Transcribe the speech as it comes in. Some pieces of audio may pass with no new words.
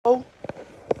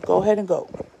go ahead and go.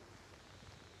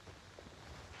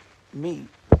 Me.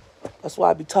 That's why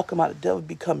I be talking about the devil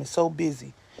becoming so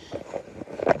busy.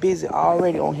 Busy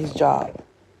already on his job.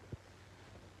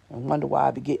 And wonder why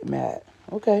I be getting mad.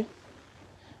 Okay.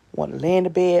 Want to lay in the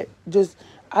bed.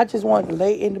 I just want to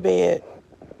lay in the bed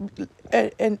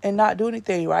and not do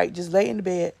anything, right? Just lay in the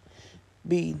bed,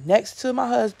 be next to my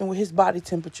husband with his body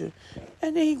temperature.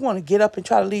 And then he want to get up and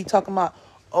try to leave talking about,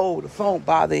 oh, the phone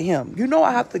bothering him. You know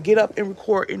I have to get up and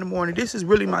record in the morning. This is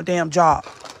really my damn job.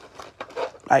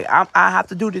 Like, I have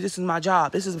to do this. This is my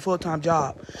job. This is a full-time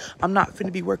job. I'm not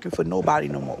finna be working for nobody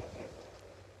no more.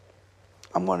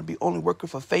 I'm going to be only working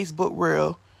for Facebook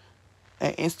Reel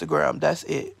and Instagram. That's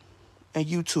it. And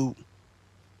YouTube.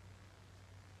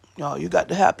 You know, you got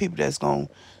to have people that's going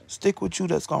to stick with you,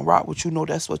 that's going to rock with you, know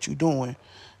that's what you're doing.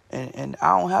 And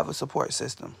I don't have a support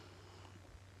system.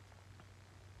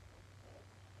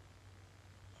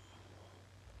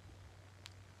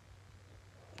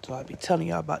 So I be telling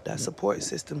y'all about that support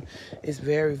system. It's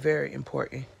very, very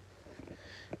important.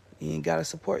 You ain't got a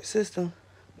support system.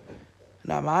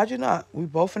 Now, mind you not, we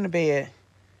both in the bed.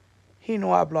 He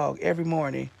know I blog every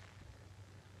morning.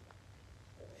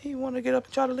 He want to get up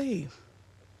and try to leave.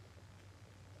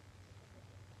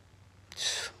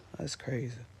 That's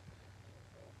crazy.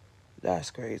 That's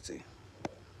crazy.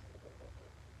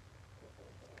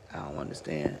 I don't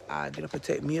understand. I get up and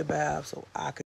take me a bath so I could